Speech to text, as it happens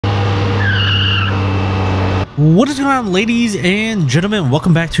What is going on, ladies and gentlemen?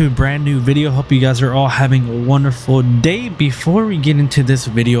 Welcome back to a brand new video. Hope you guys are all having a wonderful day. Before we get into this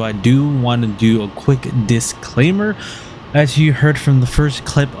video, I do want to do a quick disclaimer. As you heard from the first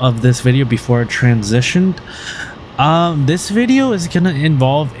clip of this video before I transitioned, this video is going to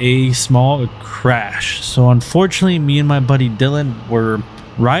involve a small crash. So unfortunately, me and my buddy Dylan were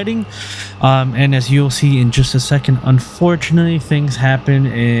riding, and as you'll see in just a second, unfortunately things happen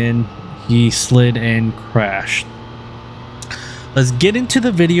and he slid and crashed. Let's get into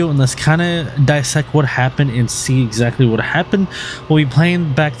the video and let's kind of dissect what happened and see exactly what happened. We'll be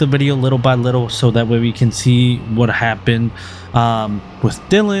playing back the video little by little so that way we can see what happened with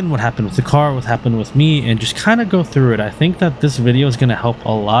Dylan, what happened with the car, what happened with me, and just kind of go through it. I think that this video is going to help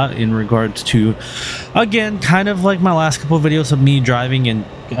a lot in regards to, again, kind of like my last couple of videos of me driving and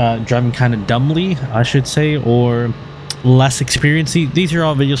driving kind of dumbly, I should say, or less experienced. These are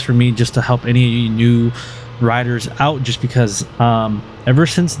all videos for me just to help any of you new riders out, just because ever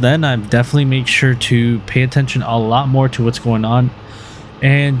since then I've definitely made sure to pay attention a lot more to what's going on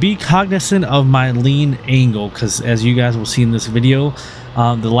and be cognizant of my lean angle, because as you guys will see in this video,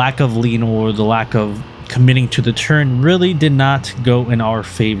 the lack of lean or the lack of committing to the turn really did not go in our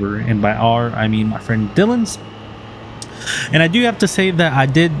favor, and by our I mean my friend Dylan's. And I do have to say that I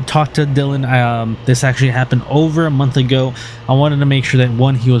did talk to Dylan. This actually happened over a month ago. I wanted to make sure that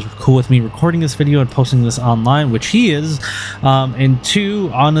one, he was cool with me recording this video and posting this online, which he is, and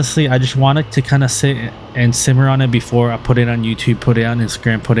two, honestly, I just wanted to kind of sit and simmer on it before I put it on YouTube, put it on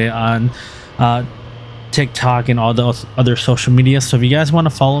Instagram, put it on TikTok and all the other social media. So if you guys want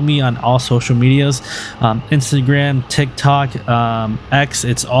to follow me on all social medias, Instagram, TikTok, X,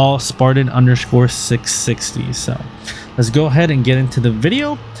 it's all Spartan_660. So let's go ahead and get into the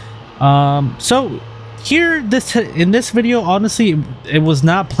video. So here, in this video, honestly, it was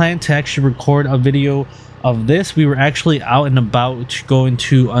not planned to actually record a video of this. We were actually out and about going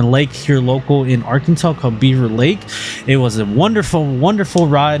to a lake here local in Arkansas called Beaver Lake. It was a wonderful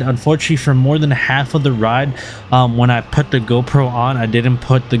ride. Unfortunately, for more than half of the ride, when I put the GoPro on, I didn't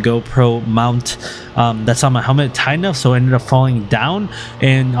put the GoPro mount that's on my helmet tight enough, so I ended up falling down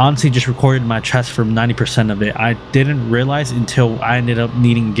and honestly just recorded my chest for 90% of it. I didn't realize until I ended up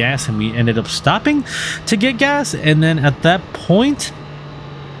needing gas and we ended up stopping to get gas, and then at that point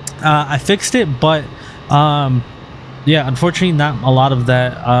I fixed it, but yeah, unfortunately not a lot of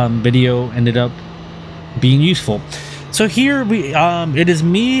that video ended up being useful. So here we it is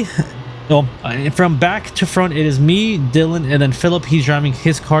me, well, from back to front it is me, Dylan, and then Philip. He's driving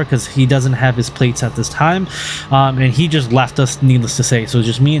his car because he doesn't have his plates at this time, and he just left us, needless to say. So it's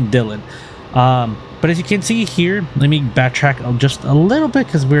just me and Dylan. But as you can see here, let me backtrack just a little bit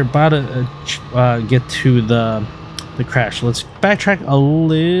because we're about to get to the crash. Let's backtrack a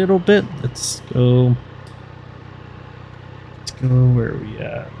little bit. Let's go. Where are we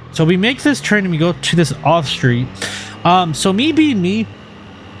at? So we make this turn and we go to this off street. So me being me,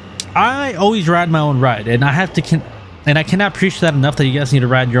 I always ride my own ride, and I have to and I cannot preach that enough that you guys need to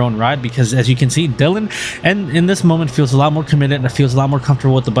ride your own ride, because as you can see, Dylan and in this moment feels a lot more committed and feels a lot more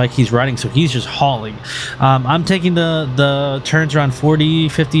comfortable with the bike he's riding, so he's just hauling. I'm taking the turns around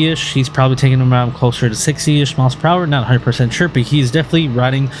 40-50ish. He's probably taking them around closer to 60ish miles per hour. Not 100% sure, but he's definitely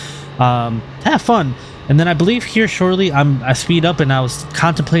riding to have fun. And then I believe here shortly I speed up, and I was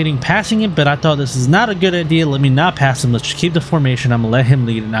contemplating passing him, but I thought this is not a good idea. Let me not pass him. Let's just keep the formation. I'm gonna let him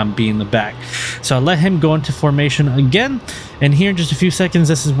lead and I'm be in the back. So I let him go into formation again, and here in just a few seconds,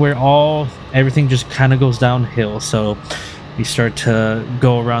 this is where everything just kind of goes downhill. So we start to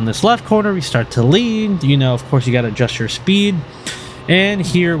go around this left corner, we start to lean, you know, of course you got to adjust your speed. And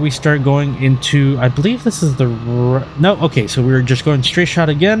here we start going into, I believe this is okay, so we were just going straight shot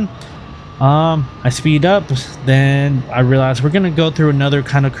again. I speed up, then I realize we're gonna go through another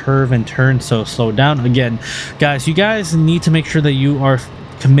kind of curve and turn, so slow down again. Guys, you guys need to make sure that you are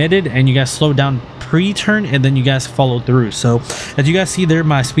committed and you guys slow down pre-turn and then you guys follow through. So as you guys see there,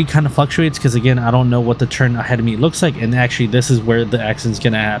 my speed kind of fluctuates because again, I don't know what the turn ahead of me looks like, and actually this is where the accident's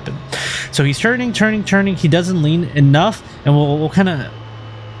gonna happen. So he's turning, he doesn't lean enough, and we'll kind of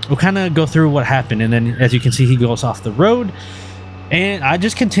go through what happened. And then as you can see, he goes off the road. And I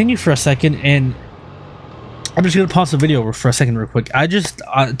just continue for a second, and I'm just going to pause the video for a second real quick. I just,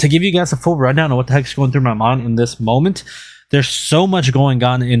 to give you guys a full rundown of what the heck's going through my mind in this moment, there's so much going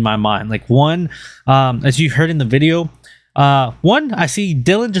on in my mind. Like one, as you heard in the video, one, I see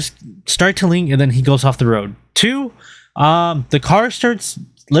Dylan just start to lean, and then he goes off the road. Two, the car starts,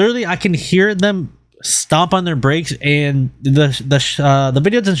 literally I can hear them stomp on their brakes, and the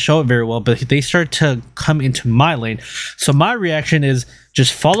video doesn't show it very well, but they start to come into my lane. So my reaction is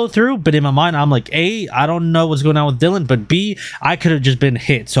just follow through, but in my mind I'm like, A, I don't know what's going on with Dylan, but B, I could have just been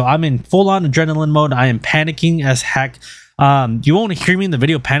hit. So I'm in full-on adrenaline mode. I am panicking as heck. You won't hear me in the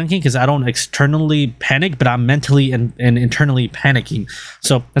video panicking because I don't externally panic, but I'm mentally and internally panicking.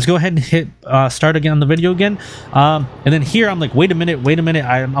 So let's go ahead and hit start again on the video again. And then here I'm like, wait a minute.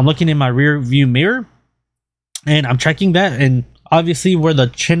 I'm looking in my rear view mirror and I'm checking that, and obviously where the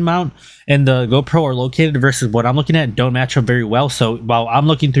chin mount and the GoPro are located versus what I'm looking at don't match up very well. So while I'm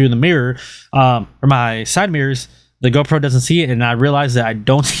looking through the mirror, or my side mirrors, the GoPro doesn't see it, and I realized that I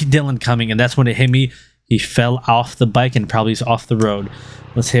don't see Dylan coming, and that's when it hit me. He fell off the bike and probably is off the road.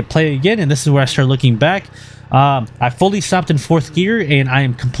 Let's hit play again, and this is where I start looking back. I fully stopped in 4th gear, and I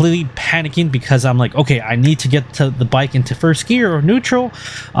am completely panicking because I'm like, okay, I need to get to the bike into 1st gear or neutral.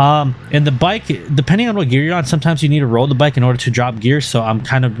 And the bike, depending on what gear you're on, sometimes you need to roll the bike in order to drop gear. So I'm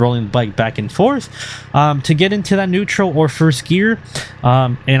kind of rolling the bike back and forth to get into that neutral or 1st gear.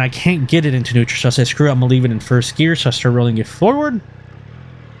 And I can't get it into neutral, so I say, screw it, I'm gonna leave it in 1st gear. So I start rolling it forward.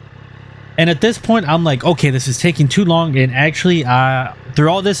 And at this point, I'm like, okay, this is taking too long. And actually, through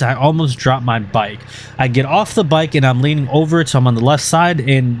all this, I almost dropped my bike. I get off the bike and I'm leaning over it. So I'm on the left side,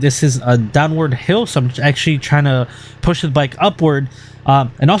 and this is a downward hill. So I'm actually trying to push the bike upward,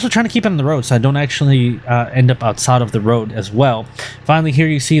 and also trying to keep it on the road so I don't actually end up outside of the road as well. Finally, here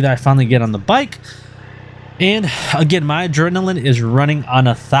you see that I finally get on the bike. And again, my adrenaline is running on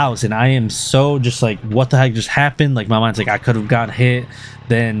 1,000. I am so just like, what the heck just happened? Like, my mind's like, I could have got hit.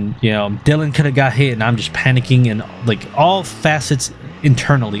 Then, you know, Dylan could have got hit, and I'm just panicking, and like all facets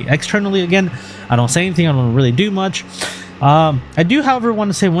internally. Externally, again, I don't say anything. I don't really do much. I do, however, want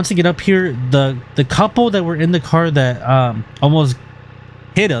to say, once I get up here, the couple that were in the car that almost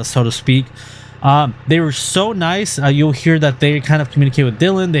hit us, so to speak, they were so nice. You'll hear that they kind of communicate with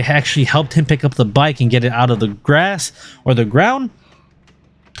Dylan. They actually helped him pick up the bike and get it out of the grass or the ground.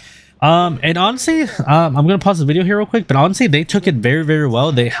 And honestly, I'm gonna pause the video here real quick, but honestly, they took it very, very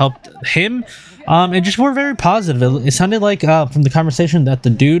well. They helped him, and just were very positive. It sounded like from the conversation that the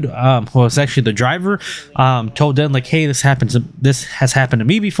dude, who was actually the driver, told Dylan like, hey, this has happened to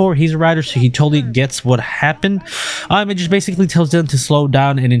me before. He's a rider, so he totally gets what happened. It just basically tells Dylan to slow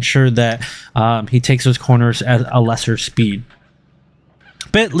down and ensure that he takes those corners at a lesser speed.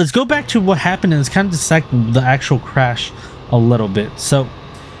 But let's go back to what happened, and let's kind of dissect the actual crash a little bit. So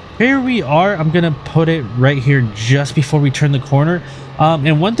here we are. I'm gonna put it right here just before we turn the corner.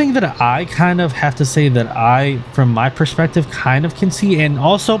 And one thing that I kind of have to say that I, from my perspective, kind of can see, and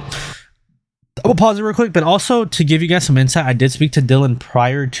also I will pause it real quick, but also to give you guys some insight, I did speak to Dylan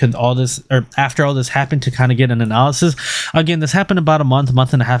prior to all this, or after all this happened, to kind of get an analysis. Again, this happened about a month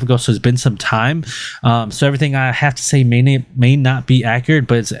and a half ago, so it's been some time. So everything I have to say may not be accurate,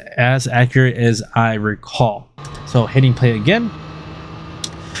 but it's as accurate as I recall. So hitting play again.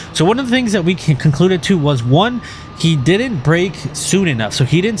 So one of the things that we concluded to was, one, he didn't brake soon enough. So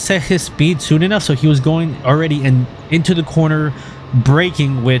he didn't set his speed soon enough. So he was going already into the corner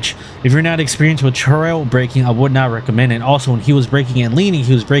braking, which if you're not experienced with trail braking, I would not recommend. And also when he was braking and leaning,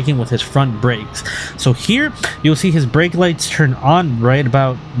 he was braking with his front brakes. So here you'll see his brake lights turn on right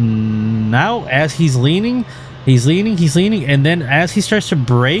about now as he's leaning. He's leaning, and then as he starts to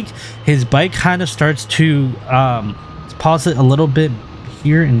brake, his bike kind of starts to pause it a little bit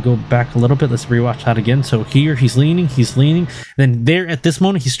here and go back a little bit. Let's rewatch that again. So here he's leaning, then there at this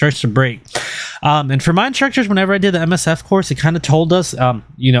moment he starts to brake. And for my instructors, whenever I did the MSF course, it kind of told us,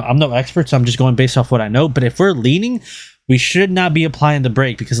 you know, I'm no expert, so I'm just going based off what I know, but if we're leaning, we should not be applying the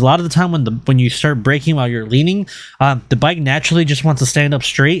brake, because a lot of the time when you start braking while you're leaning, the bike naturally just wants to stand up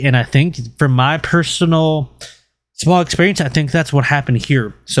straight. And I think from my personal small experience, I think that's what happened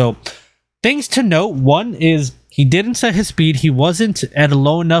here. So things to note: one is he didn't set his speed. He wasn't at a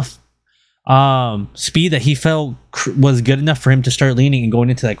low enough speed that he felt was good enough for him to start leaning and going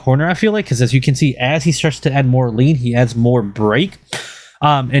into that corner, I feel like, because as you can see, as he starts to add more lean, he adds more brake.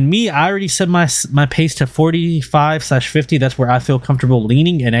 And me, I already set my pace to 45/50. That's where I feel comfortable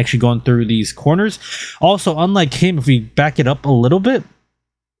leaning and actually going through these corners. Also, unlike him, if we back it up a little bit,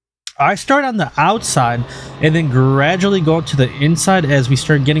 I start on the outside and then gradually go to the inside as we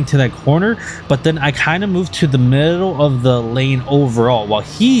start getting to that corner, but then I kind of move to the middle of the lane overall, while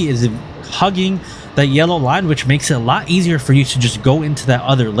he is hugging that yellow line, which makes it a lot easier for you to just go into that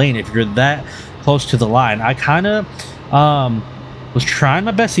other lane if you're that close to the line. I kind of was trying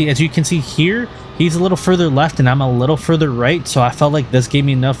my best. As you can see here, he's a little further left and I'm a little further right, so I felt like this gave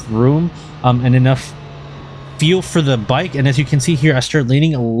me enough room and enough feel for the bike, and as you can see here, I start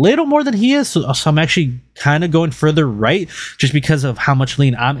leaning a little more than he is, so I'm actually kind of going further right just because of how much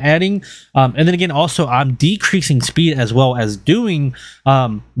lean I'm adding. And then again, also I'm decreasing speed as well as doing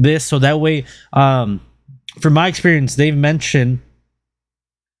this, so that way from my experience, people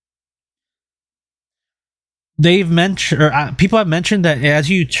have mentioned that as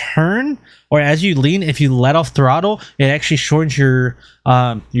you turn or as you lean, if you let off throttle, it actually shortens your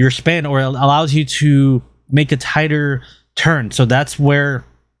span, or it allows you to make a tighter turn. So that's where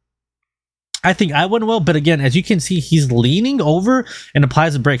I think I went well. But again, as you can see, he's leaning over and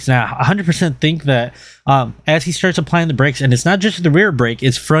applies the brakes. Now, I 100% think that as he starts applying the brakes, and it's not just the rear brake,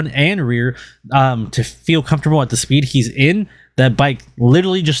 it's front and rear, to feel comfortable at the speed he's in, that bike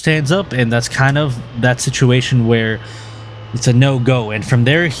literally just stands up, and that's kind of that situation where it's a no-go. And from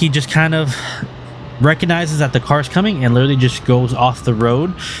there, he just kind of recognizes that the car's coming and literally just goes off the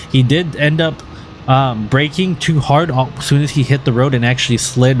road. He did end up braking too hard as soon as he hit the road and actually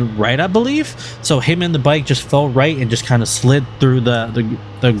slid right, I believe. So him and the bike just fell right and just kind of slid through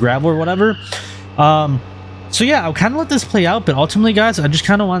the gravel or whatever. So yeah, I'll kind of let this play out, but ultimately, guys, I just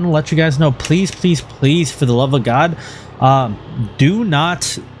kind of want to let you guys know, please, please, please, for the love of God, do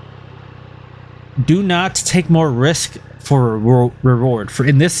not take more risk for reward. For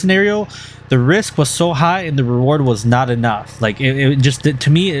in this scenario, the risk was so high and the reward was not enough. Like it just, to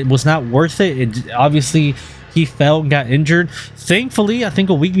me, it was not worth it. Obviously he fell and got injured. Thankfully, I think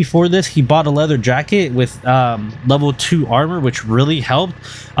a week before this, he bought a leather jacket with level 2 armor, which really helped,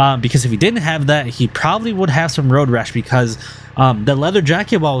 because if he didn't have that, he probably would have some road rash, because the leather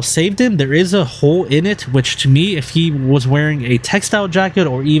jacket, while it saved him, there is a hole in it, which to me, if he was wearing a textile jacket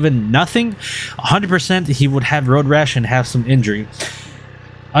or even nothing, 100% he would have road rash and have some injury.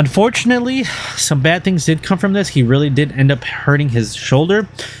 Unfortunately, some bad things did come from this. He really did end up hurting his shoulder,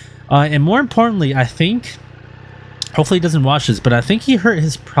 and more importantly, I think, hopefully he doesn't watch this, but I think he hurt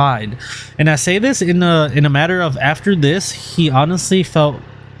his pride. And I say this in a matter of, after this, he honestly felt,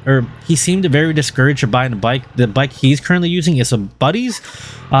 or he seemed very discouraged of buying a bike. The bike he's currently using is a buddy's.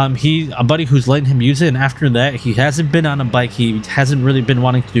 A buddy who's letting him use it, and after that, he hasn't been on a bike. He hasn't really been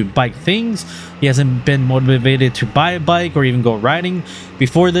wanting to do bike things. He hasn't been motivated to buy a bike or even go riding.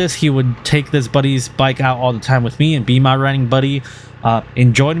 Before this, he would take this buddy's bike out all the time with me and be my riding buddy,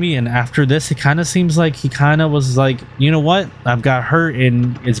 enjoyed me. And after this, it kind of seems like he kind of was like, you know what, I've got hurt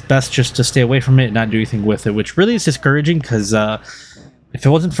and it's best just to stay away from it and not do anything with it, which really is discouraging, because if it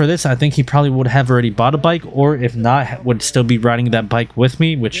wasn't for this, I think he probably would have already bought a bike, or if not, would still be riding that bike with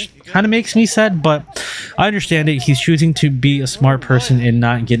me, which kind of makes me sad, but I understand it. He's choosing to be a smart person and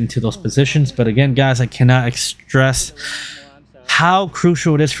not get into those positions. But again, guys, I cannot stress how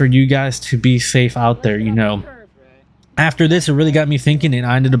crucial it is for you guys to be safe out there, you know. After this, it really got me thinking, and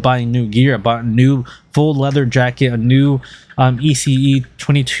I ended up buying new gear. I bought a new full leather jacket, a new ECE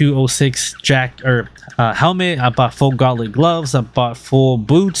 2206 helmet. I bought full gauntlet gloves. I bought full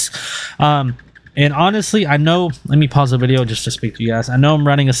boots. And honestly, I know, let me pause the video just to speak to you guys. I know I'm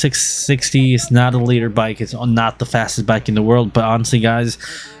running a 660. It's not a leader bike. It's not the fastest bike in the world. But honestly, guys,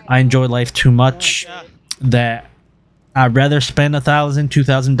 I enjoy life too much that I'd rather spend $1,000,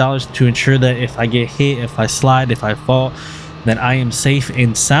 $2,000 to ensure that if I get hit, if I slide, if I fall, that I am safe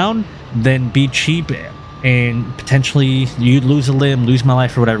and sound, than be cheap and potentially you lose a limb, lose my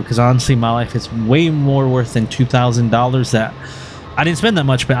life or whatever. Because honestly, my life is way more worth than $2,000 that I didn't spend that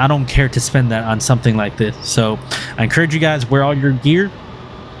much, but I don't care to spend that on something like this. So I encourage you guys, wear all your gear.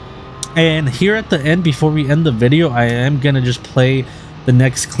 And here at the end, before we end the video, I am going to just play the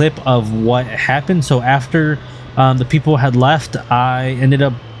next clip of what happened. So after the people had left, I ended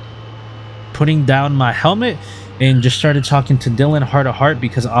up putting down my helmet and just started talking to Dylan heart to heart,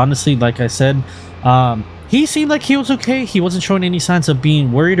 because honestly, like I said, he seemed like he was okay. He wasn't showing any signs of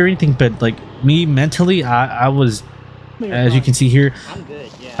being worried or anything, but like me mentally, I was, as you can see here, I'm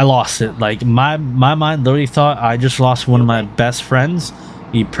good, yeah. I lost it. Like my mind literally thought I just lost one of my best friends.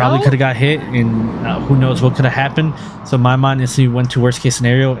 He probably could have got hit, and who knows what could have happened. So my mind instantly went to worst case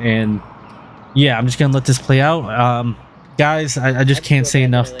scenario, and yeah, I'm just gonna let this play out. Guys, I just can't say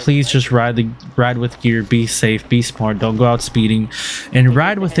enough. Please just ride with gear, be safe, be smart, don't go out speeding, and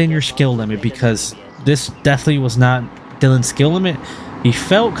ride within your skill limit, because this definitely was not Dylan's skill limit. He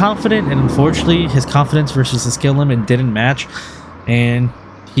felt confident, and unfortunately his confidence versus the skill limit didn't match, and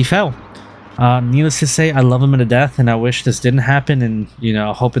he fell. Needless to say, I love him to death, and I wish this didn't happen, and you know,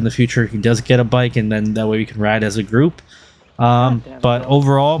 I hope in the future he does get a bike, and then that way we can ride as a group. But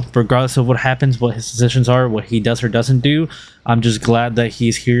overall, regardless of what happens, what his decisions are, what he does or doesn't do, I'm just glad that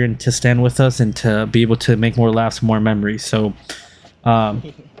he's here and to stand with us and to be able to make more laughs, more memories. So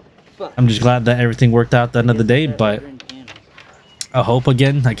I'm just glad that everything worked out at the end of the day. But I hope,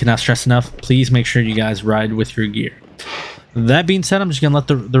 again, I cannot stress enough, please make sure you guys ride with your gear. That being said, I'm just gonna let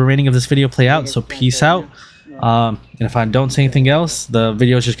the remaining of this video play out. So peace out. And if I don't say anything else, the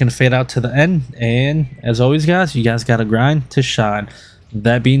video is just gonna fade out to the end. And as always, guys, you guys gotta grind to shine.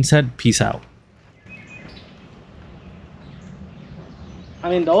 That being said, peace out. I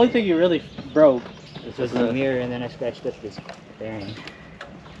mean, the only thing you really broke was the mirror, and then I scratched up this bearing.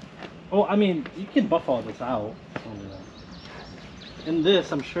 Oh, I mean, you can buff all this out. And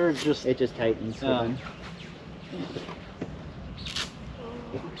this, I'm sure, just it just tightens.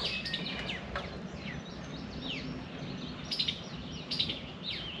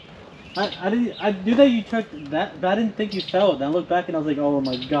 I knew that you took that, but I didn't think you fell. Then I looked back and I was like, oh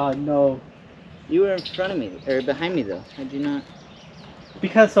my god, no. You were in front of me, or behind me though. How'd you not?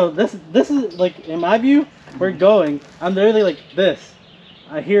 Because so this is like, in my view, we're going. I'm literally like this.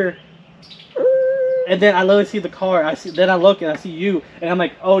 I hear, and then I literally see the car. Then I look and I see you, and I'm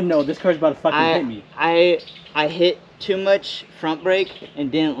like, oh no, this car's about to fucking hit me. I hit too much front brake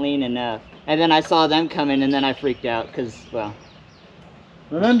and didn't lean enough, and then I saw them coming, and then I freaked out because, well.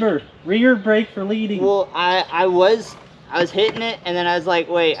 Remember, rear brake for leading. Well, I was hitting it, and then I was like,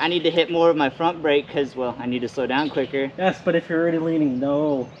 wait, I need to hit more of my front brake because, well, I need to slow down quicker. Yes, but if you're already leaning,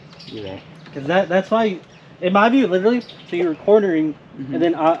 no. You're right. Because that's why, in my view, literally, so you were cornering, and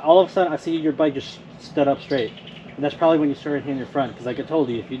then all of a sudden I see your bike just stood up straight. And that's probably when you started hitting your front. Because like I told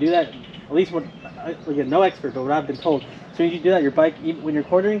you, if you do that, at least what, again, no expert, but what I've been told, as soon as you do that, your bike, even when you're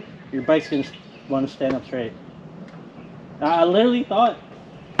cornering, your bike's going to want to stand up straight. I literally thought,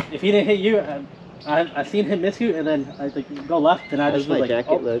 if he didn't hit you, I seen him miss you, and then I like go left, and I just was like,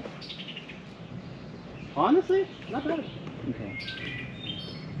 jacket look? Honestly, not bad. Okay.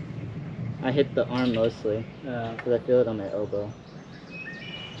 I hit the arm mostly, because I feel it on my elbow.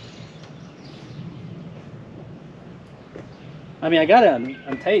 I mean, I got it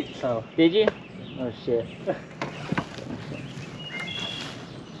on tape, so. Did you? Oh shit.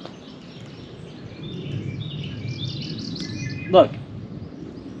 Look.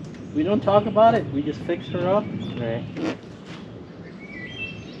 We don't talk about it, we just fix her up. Right.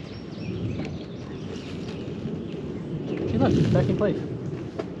 See, look, it's back in place.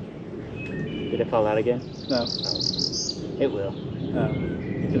 Did it fall out again? No. It will.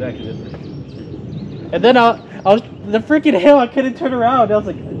 It's actually different. And then I was, the freaking hill, I couldn't turn around. I was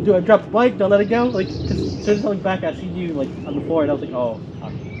like, do I drop the bike? Do I let it go? Like, cause as soon as I looked back, I seen you like on the floor, and I was like, oh,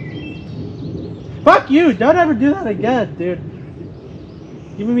 fuck you! Don't ever do that again, dude.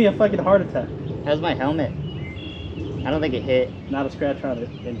 Giving me a fucking heart attack. How's my helmet? I don't think it hit. Not a scratch on it.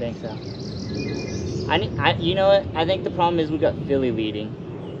 Didn't think so. You know what? I think the problem is we got Philly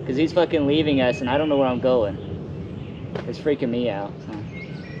leading. Because he's fucking leaving us and I don't know where I'm going. It's freaking me out. So.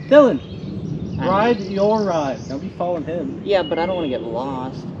 Dylan! Ride your ride. Don't be following him. Yeah, but I don't want to get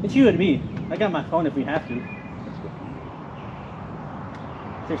lost. It's you and me. I got my phone if we have to.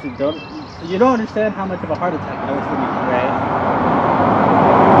 Seriously, you don't understand how much of a heart attack that was for me. Right?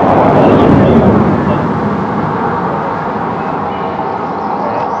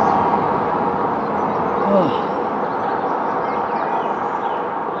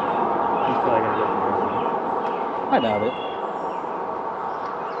 I doubt it.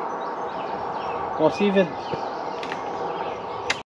 Well, Steven,